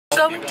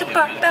Welcome to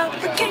Barbell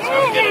Brigade.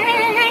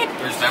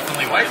 There's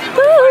definitely white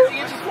people. Woo. 5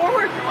 inches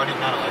forward. You're running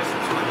not a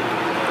license.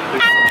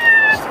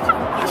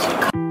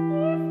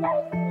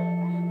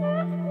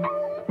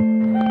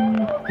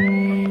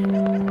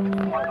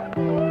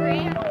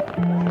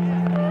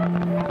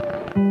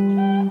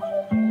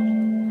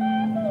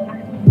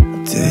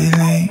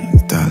 Daily,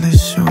 dollar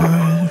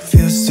short.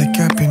 Feels like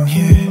I've been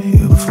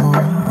here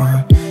before.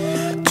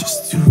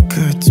 Just too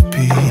good to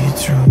be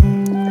true.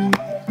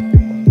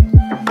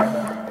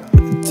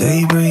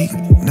 Daybreak,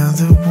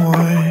 another war.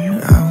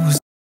 I was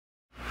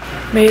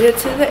Made it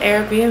to the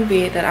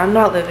Airbnb that I'm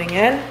not living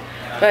in,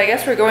 but I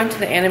guess we're going to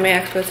the Anime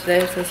Expo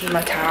today, so this is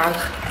my tag.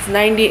 It's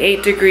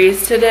 98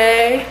 degrees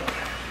today,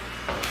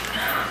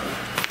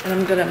 and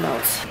I'm gonna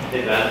melt.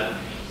 Hey, man.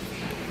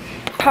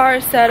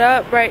 Car set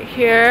up right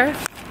here.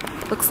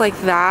 Looks like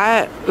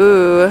that.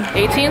 Ooh.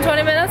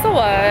 18-20 minutes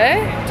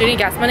away. Do you need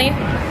gas money?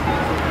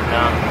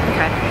 No.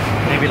 Okay.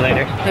 Maybe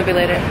later. Maybe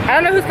later. I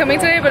don't know who's coming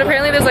today, but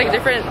apparently there's like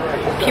different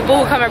people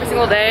who come every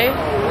single day.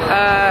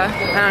 I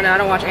don't know, I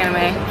don't watch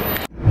anime.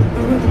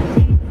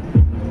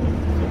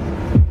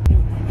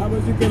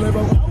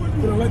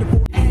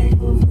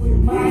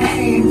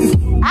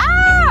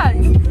 Ah!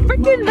 You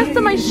freaking messed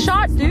up my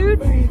shot, dude!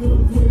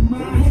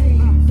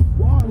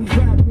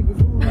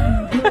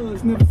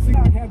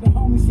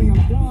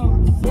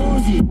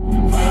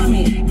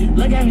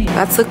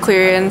 That's the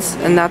clearance,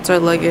 and that's our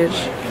luggage.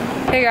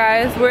 Hey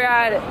guys, we're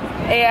at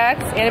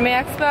Anime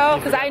Expo,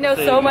 because I know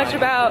so much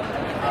about,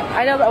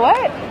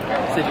 what?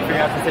 Said you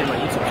forgot to say my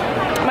YouTube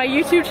channel. My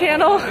YouTube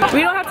channel.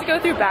 We don't have to go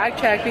through bag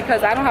check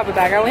because I don't have a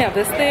bag. I only have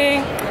this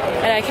thing,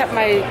 and I kept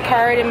my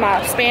card in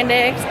my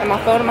spandex and my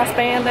phone in my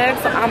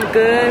spandex, so I'm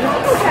good.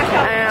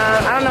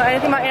 And I don't know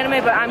anything about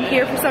anime, but I'm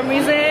here for some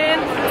reason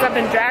because I've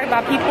been dragged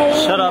by people.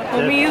 Shut up,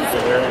 homies. I'm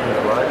just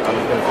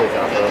gonna say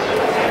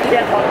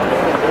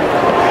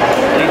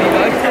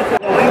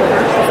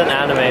It's an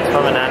anime. It's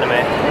from an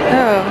anime.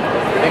 Oh.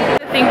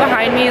 The thing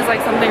behind me is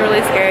like something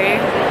really scary.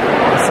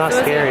 It's not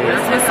scary.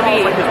 It's supposed to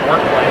be. It's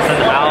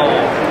an owl.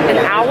 An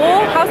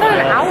owl? How's that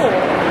an owl?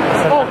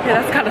 Oh, okay,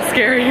 that's kind of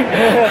scary.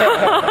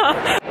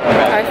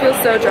 I feel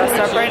so dressed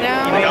up right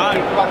now.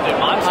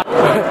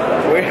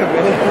 Wait a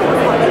minute.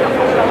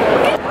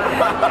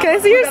 Can I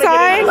see your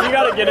sign? You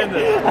gotta get in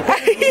there.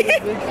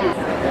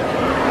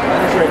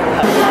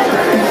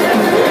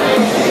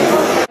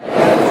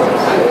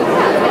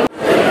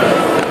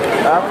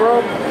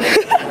 Afro?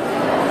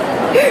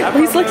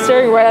 He's like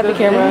staring right at the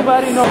camera.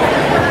 Anybody know?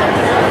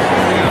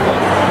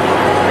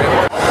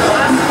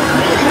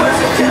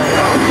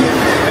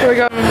 Here we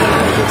go.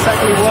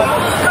 Exactly what?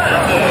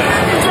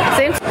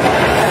 Same.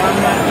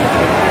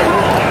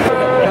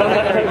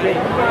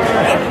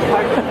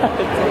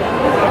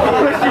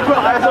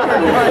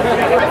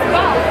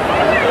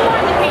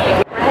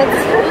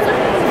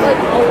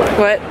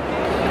 What?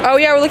 Oh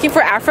yeah, we're looking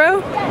for Afro?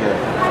 Yeah.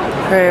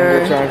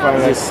 Right. Trying to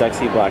find a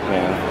sexy black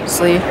man.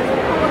 Sleep.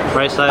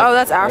 Right side. Oh,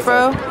 that's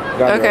Afro?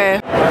 Right okay.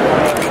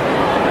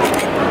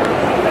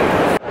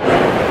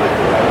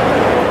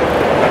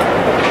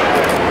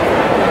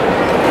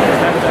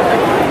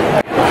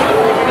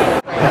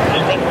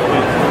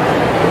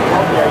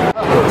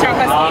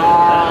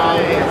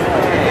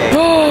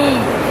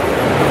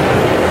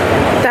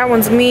 That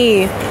one's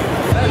me.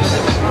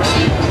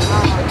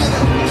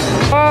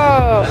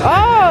 Oh,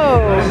 oh,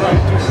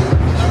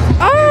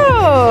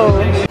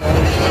 oh.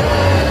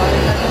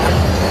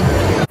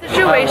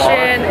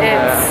 Situation,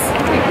 it's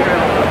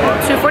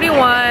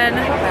 2:41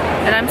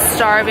 and I'm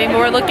starving, but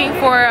we're looking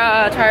for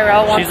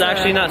Tyrell. She's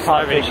actually not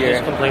starving, she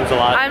just complains a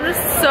lot. I'm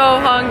just so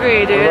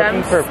hungry, dude. We're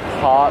looking for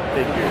pot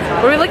figures.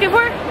 What are we looking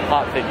for?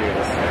 Pot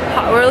figures.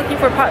 We're looking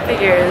for pot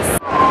figures.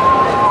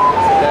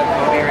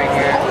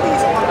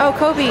 Oh,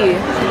 Kobe.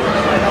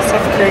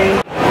 Steph Curry.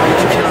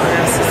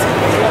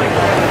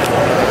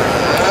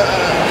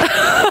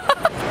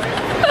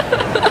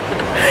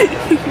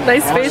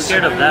 Nice I'm face.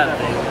 scared of that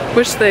thing.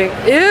 Which thing?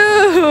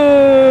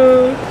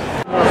 Ew.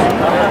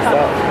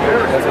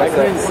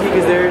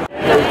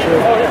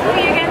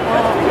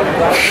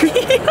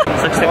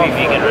 Sucks to be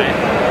vegan, right?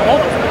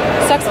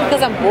 Sucks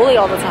because I'm bullied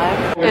all the time.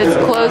 It's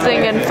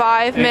closing in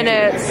 5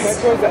 minutes.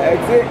 Let's go to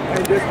exit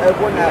and just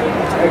everyone at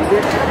each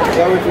exit.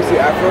 That way if you see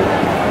Afro, you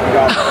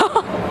got it.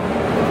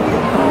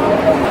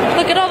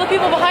 Look at all the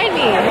people behind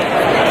me.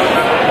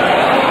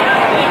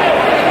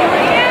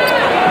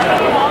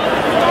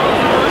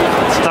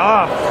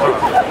 Stop!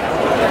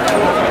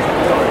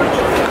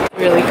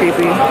 Really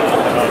creepy.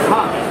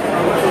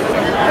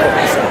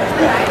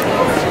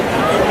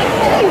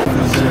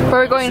 Where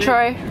are we going,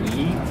 Troy?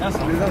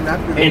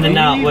 In and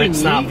out, where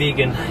it's not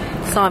vegan.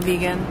 It's not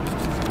vegan.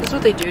 This is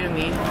what they do to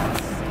me.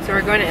 So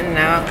we're going to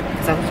In-N-Out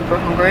because I'm super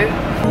hungry.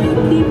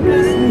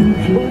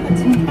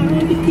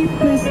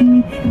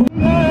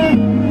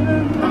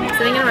 I'm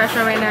sitting in a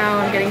restaurant right now.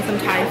 I'm getting some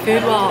Thai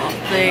food while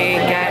they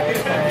get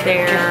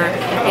their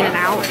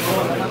In-N-Out.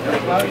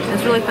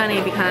 It's really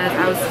funny because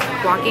I was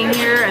walking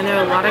here and there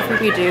are a lot of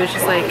creepy dudes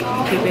just like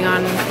peeping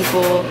on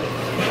people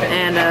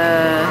And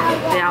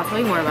yeah, I'll tell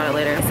you more about it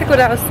later. Like what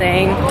I was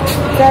saying,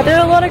 that there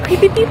are a lot of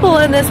creepy people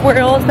in this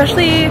world,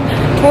 especially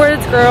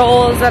towards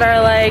girls that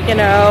are like, you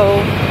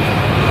know,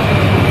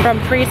 from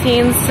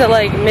preteens to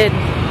like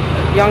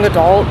young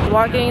adult.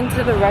 Walking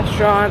to the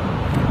restaurant,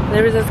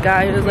 there was this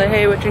guy who was like,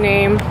 hey, what's your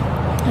name?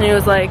 And he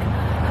was like,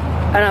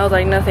 and I was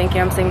like, no thank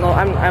you, I'm single,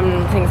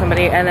 I'm seeing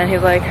somebody. And then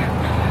he's like,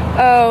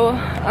 oh,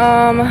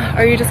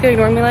 are you just gonna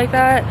ignore me like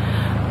that?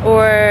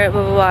 Or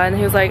blah blah blah. And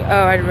he was like,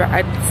 oh,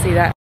 I'd see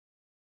that.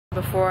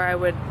 Before I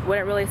wouldn't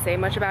really say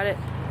much about it,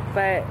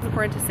 but it's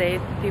important to say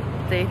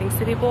things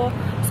to people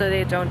so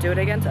they don't do it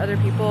against other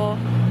people.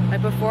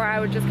 Like before I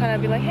would just kind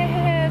of be like, hey,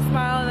 hey, hey,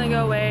 smile and then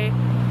go away.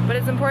 But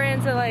it's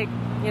important to like,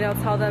 you know,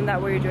 tell them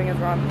that what you're doing is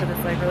wrong, because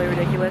it's like really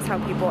ridiculous how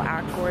people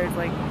act towards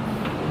like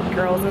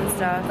girls and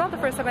stuff. It's not the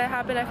first time it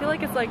happened. I feel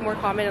like it's like more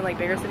common in like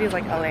bigger cities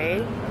like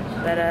LA.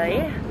 But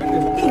yeah.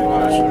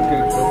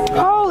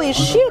 Holy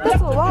shit,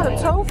 that's a lot of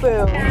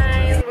tofu.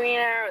 Guys,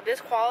 this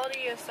quality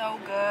is so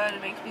good.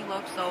 It makes me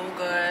look so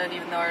good,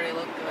 even though I already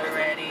look good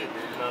already.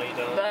 No, you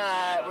don't.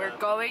 But we're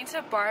going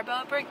to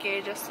Barbell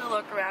Brigade just to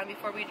look around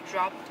before we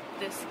drop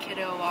this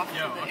kiddo off to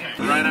the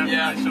airport. Right after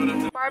I showed up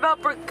to Barbell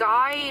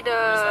Brigade.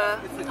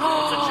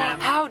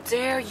 How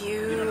dare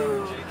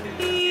you?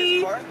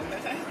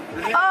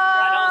 I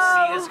don't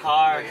see his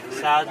car,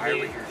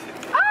 sadly.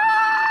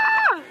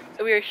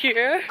 We are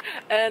here,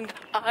 and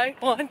I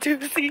want to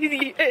see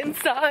the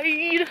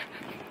inside.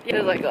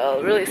 There's like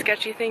a really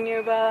sketchy thing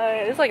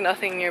nearby. There's like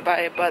nothing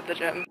nearby but the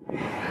gym.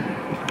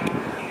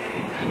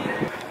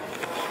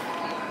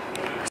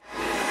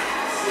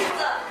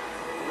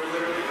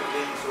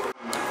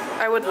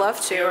 I would love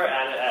to.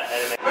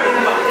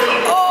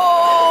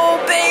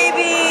 Oh,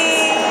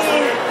 baby!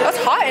 That's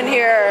hot in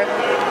here.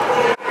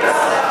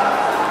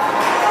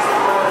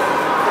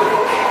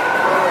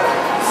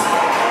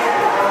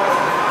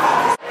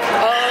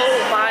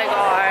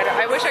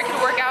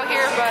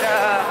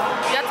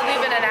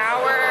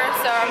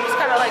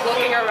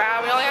 Looking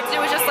around, we all have to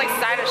do is just like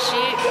sign a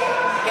sheet.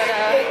 But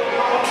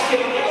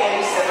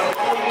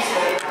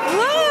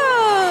look!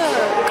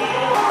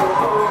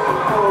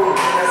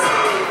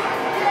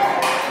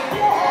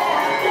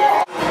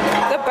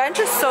 The bench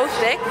is so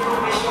thick.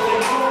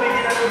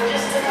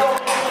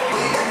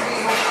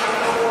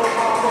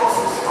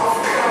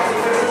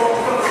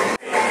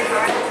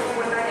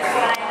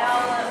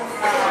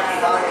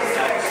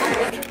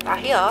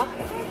 Here.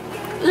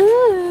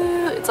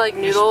 Ooh, it's like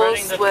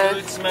noodles with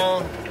food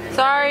smell.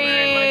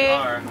 Sorry.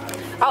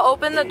 I'll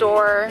open the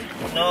door.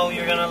 No,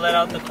 you're gonna let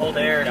out the cold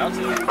air.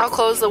 I'll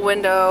close the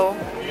window.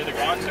 You're the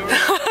ground tour?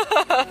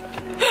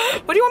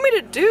 What do you want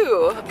me to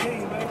do?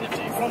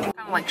 Kind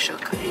of like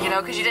shook, you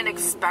know, because you didn't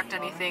expect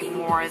anything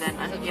more than,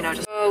 you know,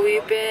 just. So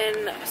we've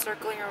been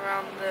circling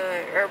around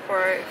the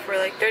airport for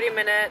like 30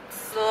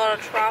 minutes. A lot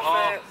of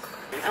traffic.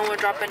 And we're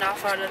dropping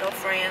off our little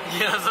friends.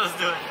 Yes, let's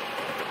do it.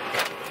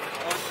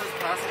 Oh, it's just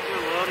passenger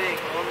loading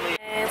only.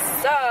 And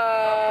so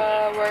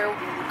we're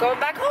going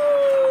back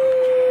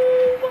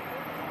home.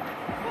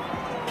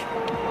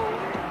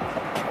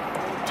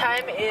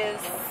 Time is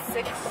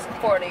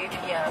 6:40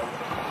 p.m.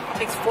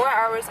 Takes 4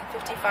 hours and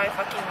 55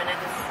 fucking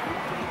minutes.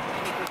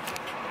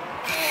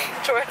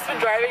 Troy's been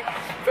driving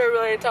for a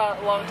really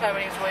long time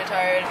and he's really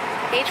tired.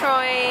 Hey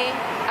Troy,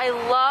 I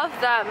love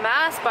that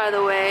mask, by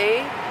the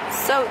way.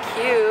 So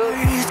cute.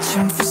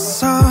 Reaching for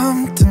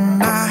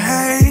something I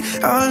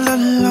hate all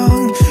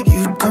along.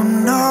 You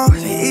don't know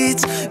that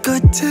it's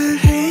good to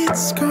hate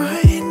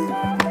screen.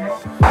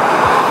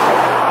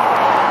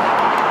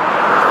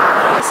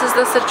 This is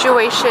the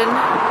situation.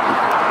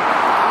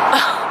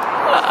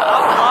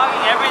 I'm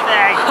vlogging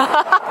everything.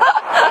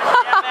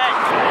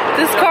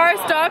 This car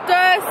stopped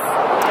us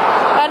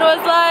and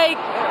was like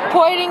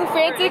pointing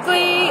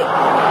frantically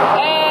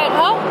and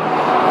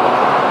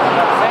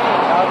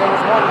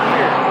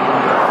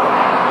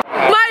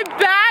my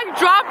bag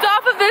dropped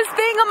off of this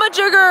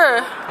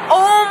thingamajigger.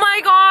 Oh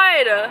my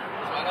god.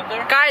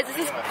 Guys, this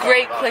is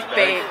great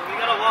clickbait. We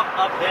gotta walk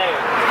up there.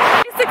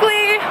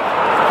 Basically,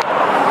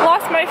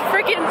 lost my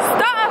freaking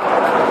stuff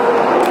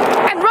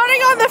and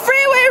running on the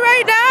freeway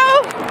right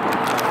now.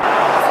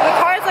 So the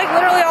car's like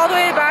literally all the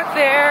way back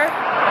there.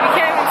 You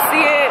can't even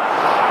see it.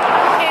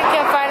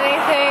 Can't find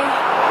anything.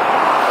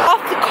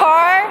 Off the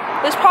car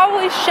is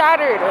probably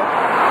shattered.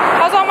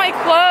 Has all my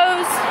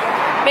clothes,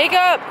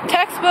 makeup,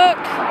 textbook,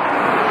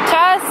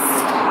 tests.